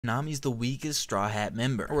Nami's the weakest Straw Hat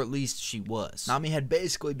member, or at least she was. Nami had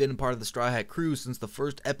basically been a part of the Straw Hat crew since the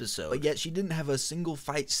first episode, but yet she didn't have a single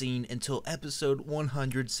fight scene until episode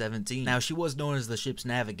 117. Now, she was known as the ship's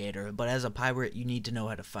navigator, but as a pirate, you need to know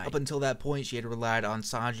how to fight. Up until that point, she had relied on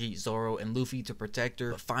Sanji, Zoro, and Luffy to protect her,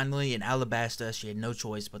 but finally, in Alabasta, she had no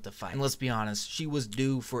choice but to fight. And let's be honest, she was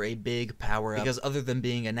due for a big power-up, because other than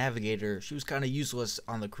being a navigator, she was kind of useless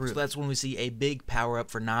on the crew. So that's when we see a big power-up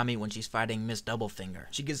for Nami when she's fighting Miss Doublefinger.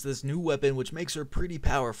 She gets this new weapon which makes her pretty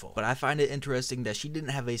powerful, but I find it interesting that she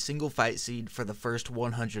didn't have a single fight scene for the first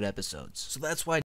 100 episodes. So that's why